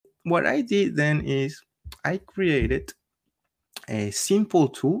what I did then is I created a simple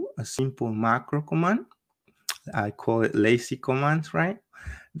tool, a simple macro command. I call it lazy commands, right?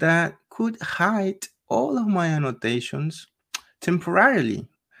 That could hide all of my annotations temporarily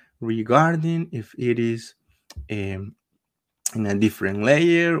regarding if it is um, in a different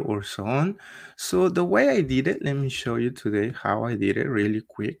layer or so on. So the way I did it, let me show you today how I did it really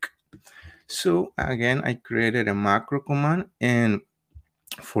quick. So again, I created a macro command, and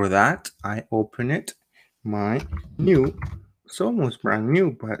for that, I open it, my new, it's almost brand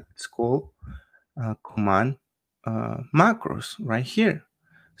new, but it's called command macros right here.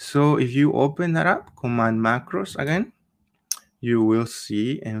 So if you open that up, command macros again, you will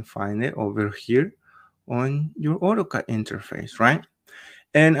see and find it over here on your AutoCAD interface, right?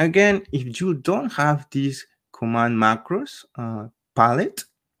 And again, if you don't have this command macros palette,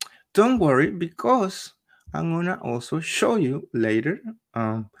 don't worry, because I'm gonna also show you later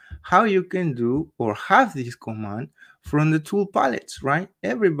how you can do or have this command from the tool palettes, right?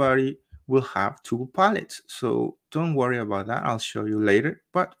 Everybody will have tool palettes, so don't worry about that. I'll show you later.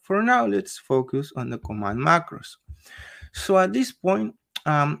 But for now, let's focus on the command macros. So at this point,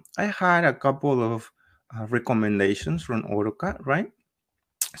 I had a couple of recommendations from AutoCAD, right?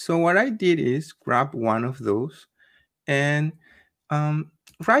 So what I did is grab one of those and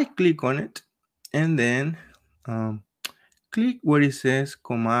right click on it, and then um, click where it says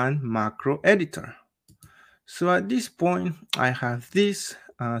command macro editor. So at this point I have this,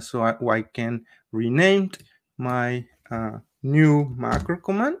 so I can rename my new macro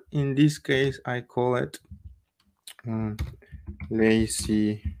command. In this case I call it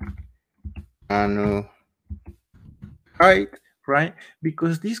lazy anno hide, right?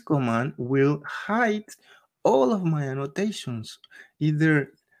 Because this command will hide all of my annotations,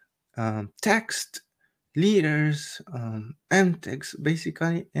 either text, leaders, text,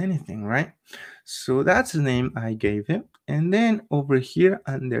 basically anything, right? So that's the name I gave it. And then over here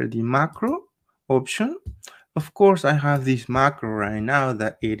under the macro option, of course, I have this macro right now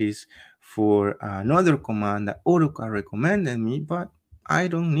that it is for another command that AutoCAD recommended me, but I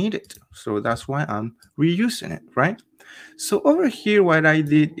don't need it. So that's why I'm reusing it, right? So over here, what I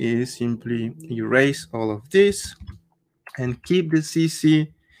did is simply erase all of this and keep the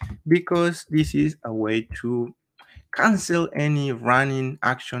CC, because this is a way to cancel any running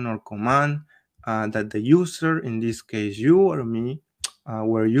action or command that the user, in this case you or me,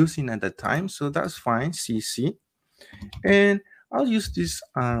 were using at the time. So that's fine, CC. And I'll use this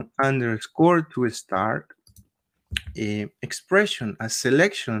underscore to start a expression, a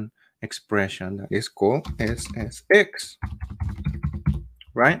selection expression that is called SSX,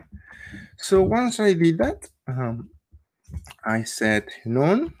 right? So once I did that, I set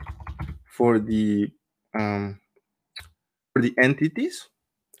none for the entities,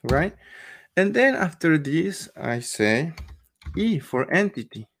 right? And then after this, I say E for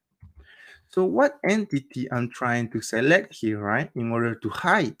entity. So what entity I'm trying to select here, right, in order to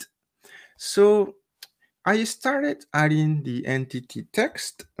hide? So I started adding the entity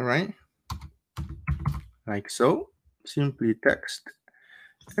text, right, like so, simply text.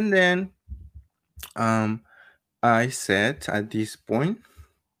 And then I said at this point,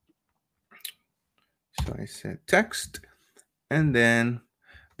 so I said text, and then,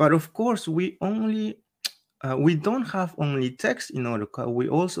 but of course we don't have only text in AutoCAD, we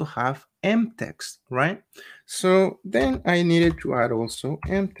also have mtext, right? So then I needed to add also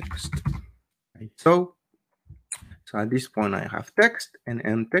mtext. Right? So at this point I have text and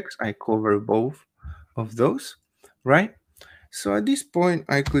mtext. I cover both of those, right? So at this point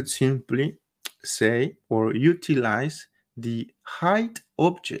I could simply say or utilize the hide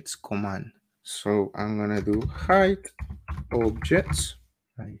objects command. So I'm gonna do hide objects.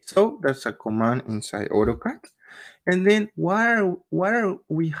 Right. So that's a command inside AutoCAD. And then what are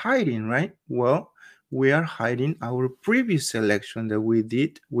we hiding, right? Well, we are hiding our previous selection that we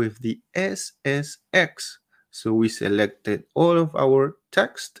did with the SSX. So we selected all of our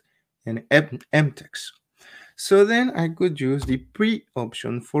text and mtext. So then I could use the pre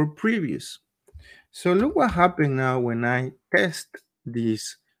option for previous. So look what happened now when I test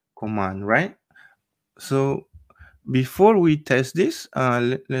this command, right? So before we test this,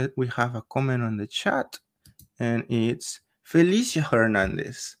 we have a comment on the chat, and it's Felicia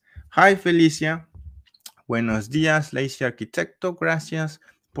Hernandez. Hi, Felicia. Buenos días, Lazy Arquitecto. Gracias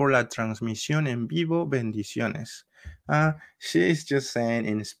por la transmisión en vivo. Bendiciones. She's just saying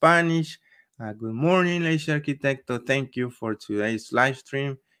in Spanish, good morning, Lazy Arquitecto. Thank you for today's live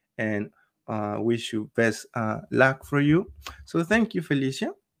stream, and wish you best luck for you. So thank you,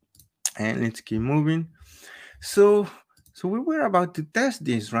 Felicia. And let's keep moving. So So we were about to test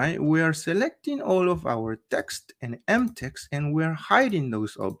this, right? We are selecting all of our text and mtext, and we are hiding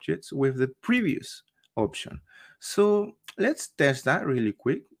those objects with the previous option. So let's test that really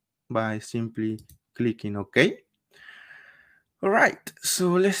quick by simply clicking OK. All right, so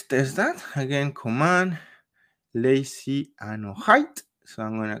let's test that. Again, command lazy and height. So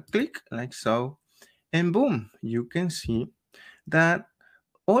I'm gonna click like so, and boom, you can see that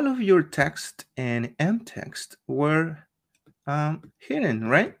all of your text and mtext were hidden,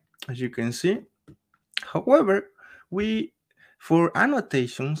 right? As you can see. However, we for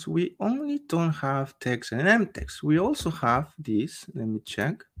annotations, we only don't have text and mtext. We also have this. Let me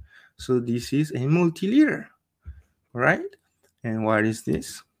check. So this is a multi-leader, right? And what is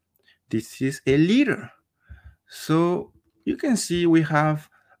this? This is a leader. So you can see we have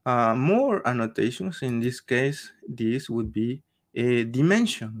more annotations. In this case, this would be a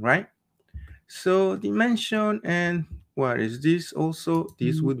dimension, right? So dimension, and what is this also?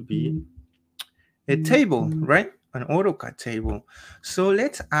 This would be a table, right? An AutoCAD table. So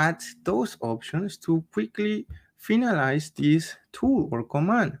let's add those options to quickly finalize this tool or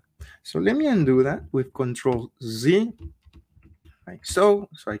command. So let me undo that with Control Z, like so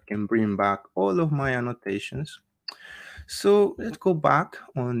I can bring back all of my annotations. So let's go back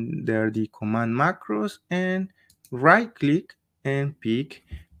on there, the command macros, and right click and pick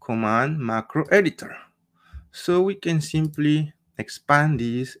command macro editor. So we can simply expand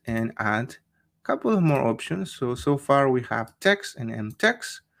this and add a couple of more options. So far we have text and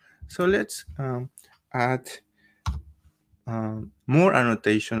mtext. So let's add more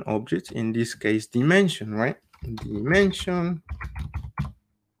annotation objects, in this case dimension, right? Dimension.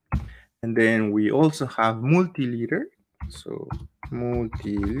 And then we also have multi-leader. So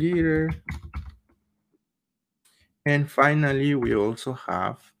multi-leader. And finally, we also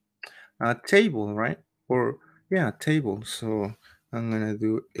have a table, right? Or yeah, table. So I'm gonna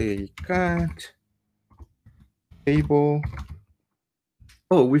do a cat table.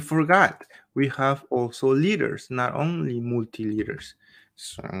 Oh, we forgot. We have also leaders, not only multi-leaders.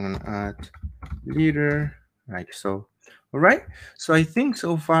 So I'm gonna add leader like so. All right. So I think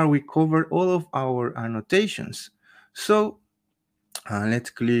so far we covered all of our annotations. So let's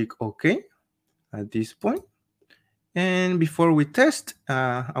click OK at this point. And before we test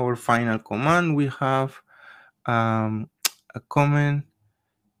our final command, we have a comment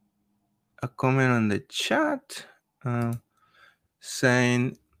on the chat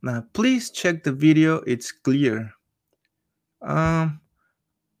saying, please check the video, it's clear. I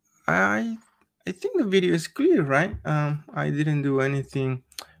think the video is clear, right? I didn't do anything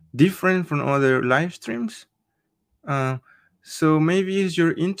different from other live streams. So maybe it's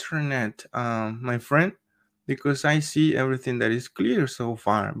your internet, my friend, because I see everything that is clear so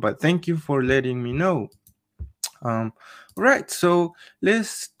far. But thank you for letting me know. Right, so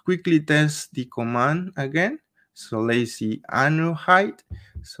let's quickly test the command again. So lazy annual height.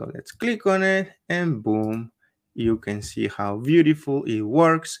 So let's click on it, and boom, you can see how beautiful it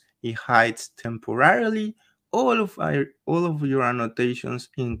works. It hides temporarily all of your annotations,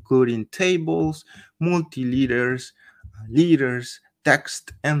 including tables, multi-leaders, leaders,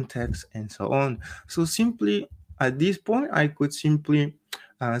 text, mtext, and so on. So simply at this point, I could simply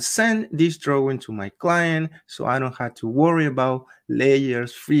send this drawing to my client, so I don't have to worry about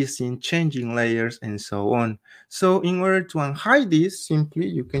layers, freezing, changing layers, and so on. So in order to unhide this, simply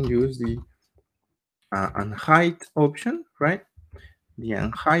you can use the unhide option, right? The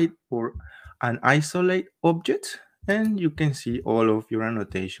unhide or unisolate object, and you can see all of your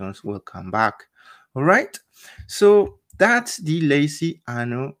annotations will come back. All right, so that's the lazy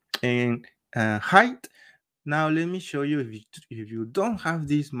anno and hide. Now let me show you, if you don't have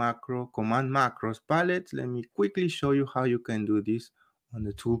this macro command macros palette, let me quickly show you how you can do this on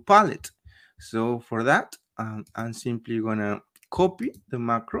the tool palette. So for that, I'm simply gonna copy the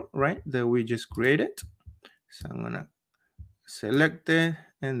macro, right, that we just created. So I'm gonna select it,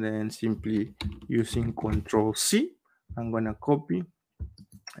 and then simply using Control C, I'm gonna copy,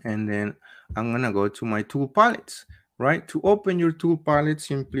 and then I'm gonna go to my tool palettes, right? To open your tool palette,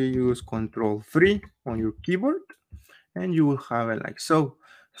 simply use Control 3 on your keyboard, and you will have it like so.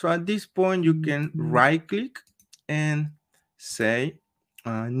 So at this point, you can right click and say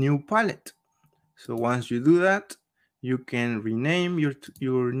new palette. So once you do that, you can rename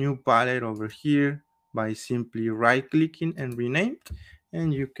your new palette over here by simply right clicking and rename,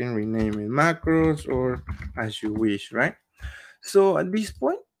 and you can rename it macros or as you wish, right? So at this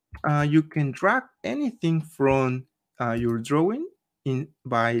point, you can drag anything from your drawing in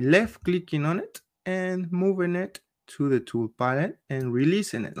by left clicking on it and moving it to the tool palette and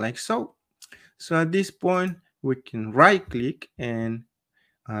releasing it like so. So at this point, we can right click and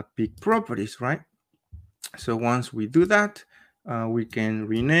pick properties, right? So once we do that, we can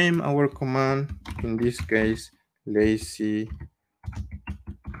rename our command, in this case, lazy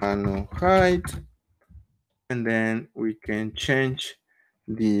anno height, and then we can change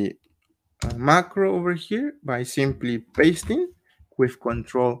the macro over here by simply pasting with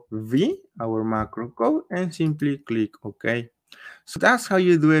Control V our macro code and simply click OK. So that's how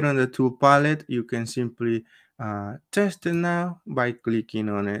you do it on the tool palette. You can simply test it now by clicking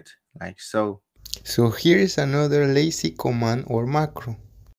on it like so. So here is another lazy command or macro.